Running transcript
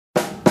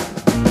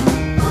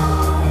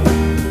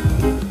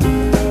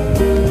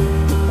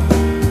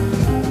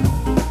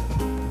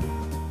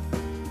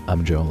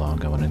I'm Joe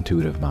Longo, an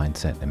intuitive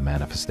mindset and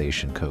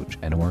manifestation coach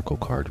and oracle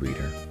card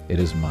reader. It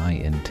is my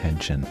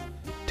intention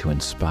to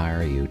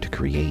inspire you to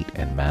create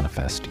and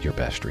manifest your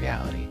best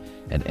reality.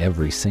 And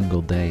every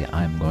single day,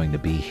 I'm going to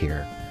be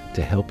here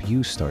to help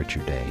you start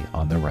your day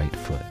on the right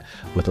foot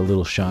with a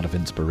little shot of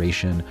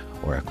inspiration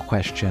or a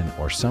question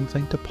or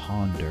something to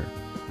ponder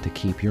to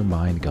keep your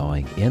mind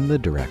going in the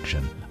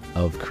direction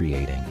of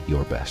creating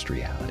your best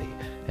reality.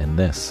 And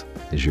this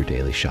is your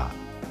daily shot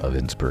of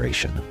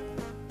inspiration.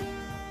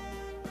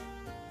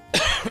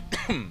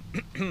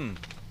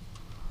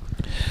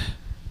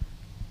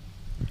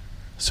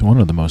 So one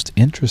of the most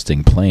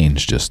interesting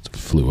planes just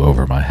flew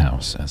over my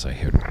house as I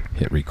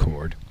hit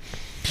record.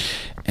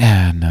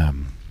 And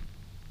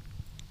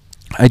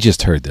I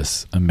just heard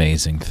this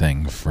amazing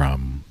thing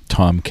from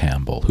Tom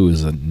Campbell, who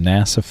is a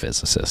NASA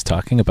physicist,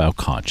 talking about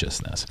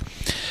consciousness.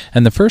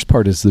 And the first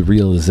part is the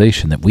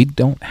realization that we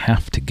don't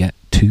have to get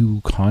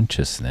to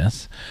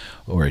consciousness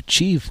or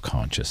achieve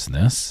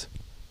consciousness.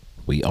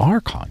 We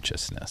are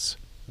consciousness.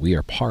 We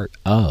are part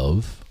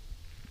of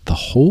the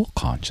whole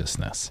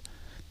consciousness,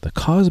 the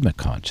cosmic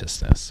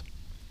consciousness.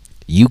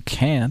 You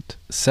can't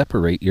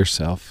separate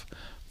yourself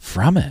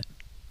from it.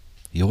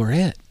 You're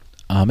it.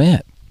 I'm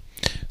it.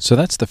 So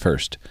that's the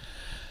first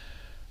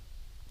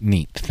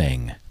neat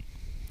thing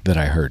that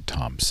I heard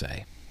Tom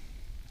say.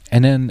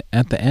 And then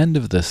at the end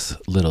of this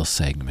little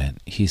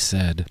segment, he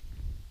said,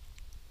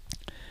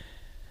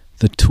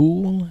 the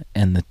tool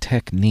and the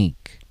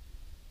technique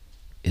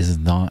is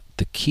not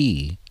the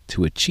key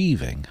to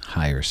achieving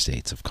higher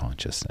states of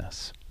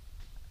consciousness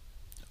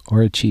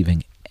or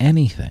achieving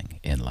anything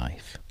in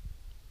life.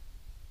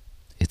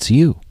 It's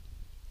you.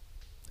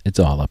 It's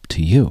all up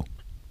to you.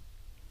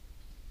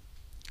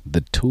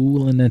 The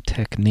tool and the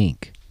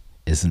technique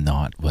is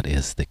not what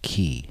is the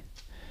key.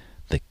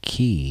 The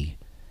key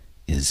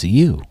is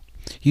you.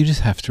 You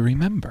just have to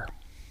remember.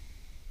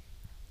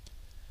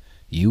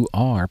 You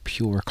are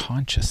pure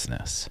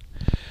consciousness.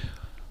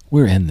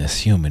 We're in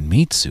this human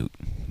meat suit.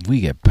 We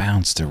get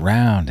bounced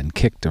around and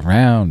kicked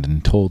around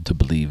and told to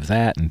believe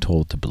that and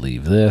told to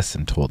believe this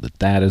and told that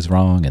that is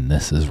wrong and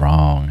this is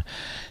wrong.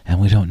 And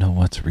we don't know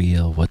what's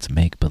real, what's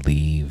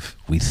make-believe.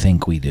 We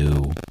think we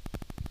do.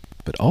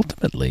 But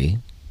ultimately,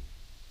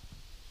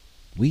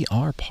 we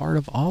are part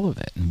of all of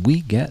it, and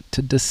we get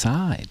to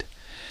decide.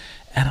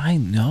 And I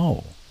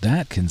know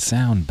that can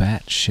sound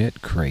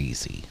batshit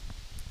crazy,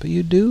 but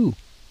you do.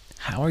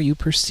 How are you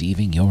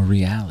perceiving your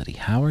reality?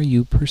 How are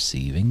you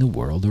perceiving the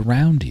world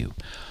around you?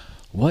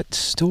 What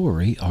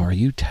story are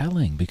you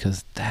telling?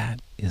 Because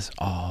that is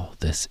all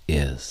this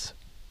is.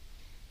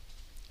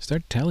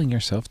 Start telling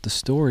yourself the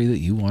story that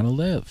you want to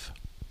live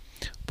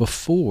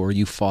before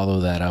you follow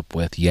that up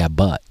with, yeah,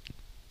 but.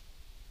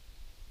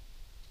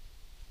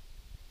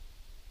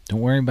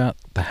 Don't worry about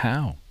the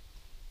how.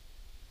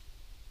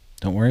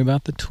 Don't worry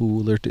about the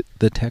tool or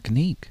the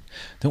technique.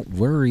 Don't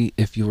worry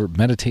if you're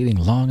meditating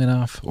long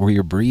enough or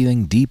you're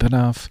breathing deep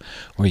enough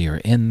or you're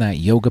in that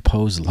yoga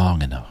pose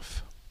long enough.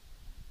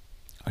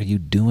 Are you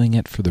doing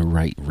it for the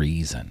right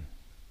reason?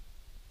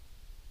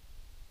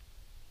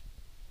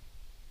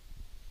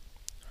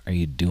 Are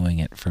you doing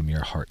it from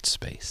your heart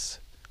space?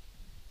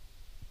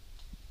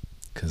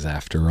 Because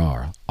after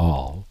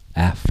all,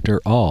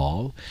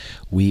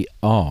 we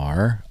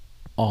are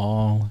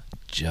all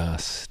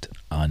just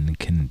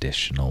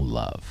unconditional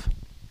love.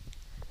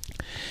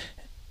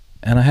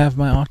 And I have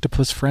my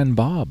octopus friend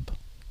Bob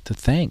to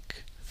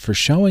thank for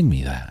showing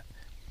me that.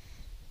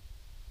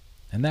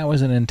 And that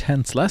was an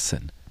intense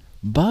lesson.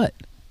 But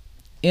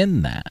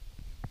in that,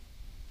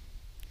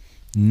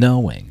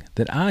 knowing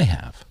that I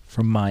have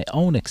from my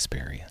own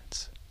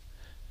experience,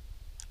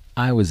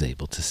 I was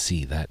able to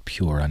see that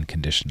pure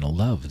unconditional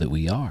love that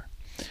we are.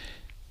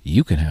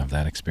 You can have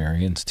that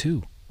experience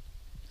too.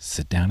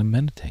 Sit down and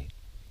meditate.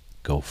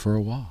 Go for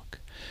a walk.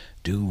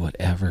 Do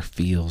whatever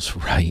feels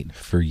right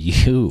for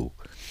you.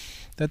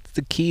 That's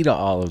the key to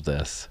all of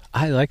this.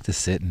 I like to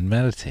sit and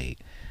meditate.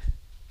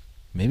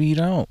 Maybe you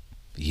don't.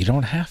 You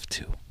don't have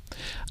to.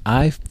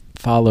 I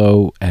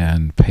follow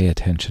and pay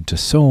attention to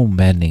so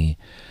many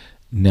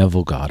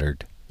Neville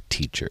Goddard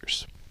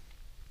teachers.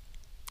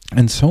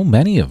 And so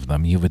many of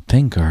them you would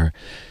think are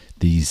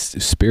these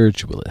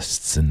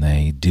spiritualists, and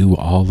they do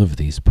all of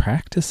these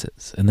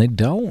practices, and they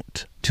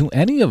don't do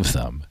any of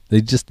them.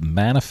 They just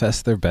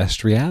manifest their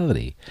best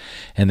reality.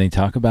 And they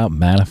talk about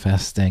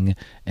manifesting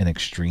an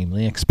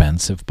extremely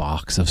expensive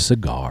box of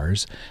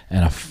cigars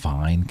and a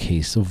fine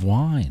case of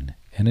wine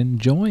and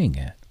enjoying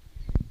it.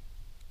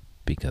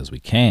 Because we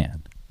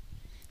can.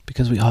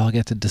 Because we all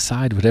get to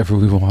decide whatever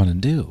we want to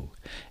do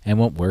and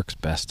what works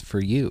best for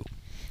you.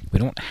 We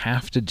don't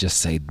have to just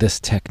say this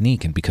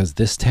technique, and because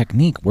this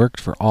technique worked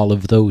for all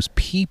of those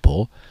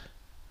people,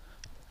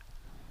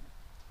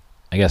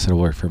 I guess it'll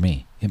work for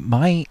me. It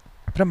might,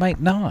 but it might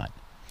not.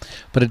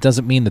 But it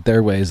doesn't mean that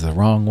their way is the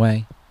wrong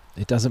way.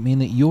 It doesn't mean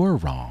that you're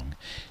wrong.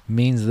 It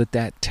means that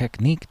that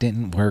technique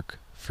didn't work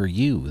for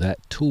you.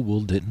 That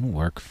tool didn't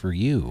work for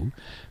you.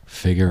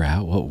 Figure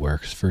out what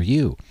works for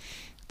you.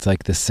 It's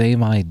like the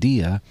same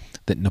idea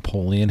that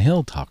Napoleon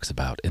Hill talks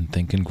about in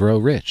Think and Grow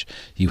Rich.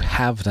 You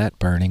have that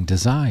burning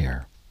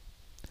desire.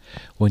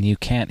 When you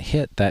can't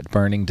hit that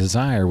burning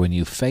desire, when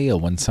you fail,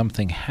 when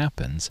something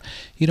happens,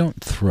 you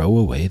don't throw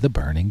away the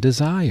burning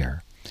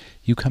desire.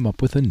 You come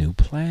up with a new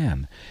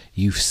plan.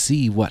 You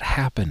see what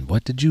happened.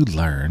 What did you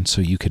learn so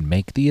you can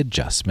make the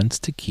adjustments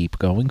to keep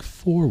going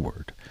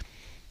forward?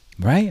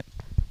 Right?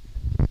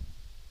 But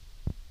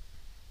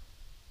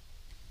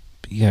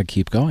you got to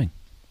keep going.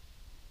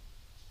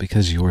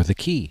 Because you're the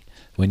key.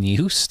 When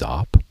you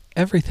stop,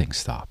 everything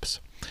stops.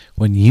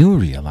 When you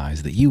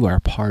realize that you are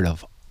part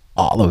of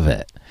all of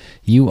it,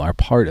 you are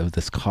part of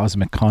this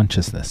cosmic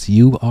consciousness,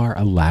 you are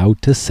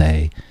allowed to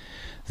say,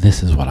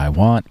 this is what I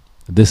want.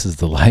 This is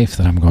the life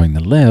that I'm going to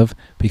live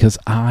because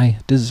I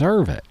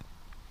deserve it.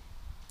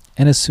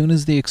 And as soon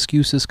as the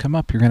excuses come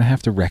up, you're going to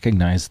have to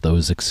recognize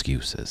those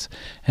excuses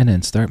and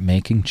then start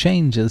making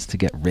changes to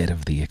get rid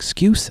of the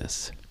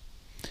excuses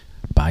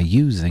by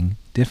using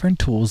different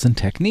tools and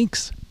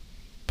techniques,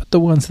 but the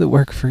ones that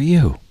work for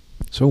you.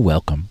 So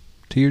welcome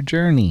to your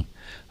journey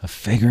of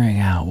figuring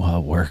out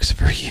what works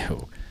for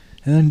you.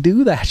 And then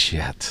do that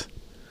shit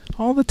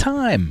all the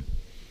time.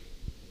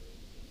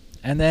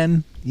 And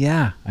then,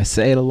 yeah, I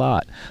say it a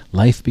lot,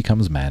 life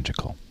becomes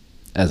magical.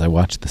 As I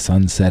watch the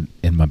sunset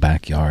in my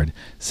backyard,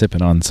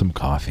 sipping on some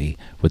coffee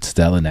with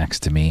Stella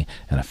next to me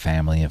and a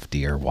family of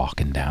deer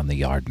walking down the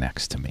yard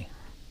next to me.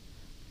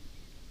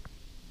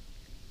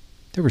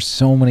 There were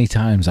so many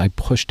times I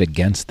pushed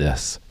against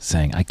this,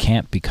 saying, I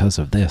can't because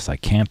of this, I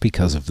can't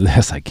because of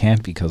this, I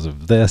can't because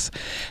of this.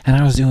 And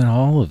I was doing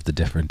all of the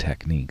different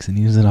techniques and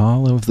using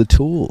all of the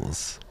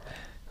tools.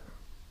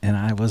 And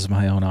I was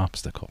my own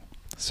obstacle.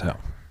 So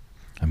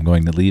I'm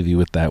going to leave you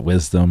with that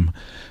wisdom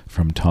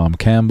from Tom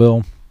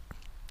Campbell,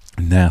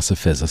 NASA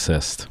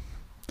physicist.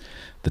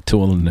 The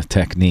tool and the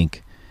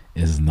technique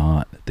is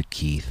not the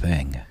key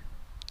thing.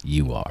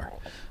 You are.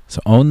 So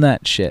own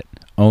that shit.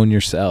 Own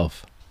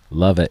yourself.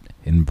 Love it.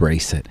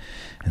 Embrace it.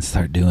 And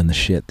start doing the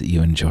shit that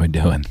you enjoy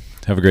doing.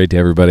 Have a great day,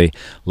 everybody.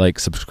 Like,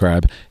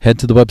 subscribe. Head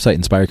to the website,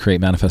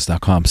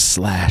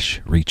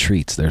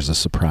 inspirecreatemanifest.com/retreats. There's a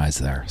surprise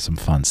there. Some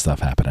fun stuff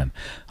happening.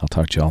 I'll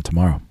talk to you all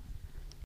tomorrow.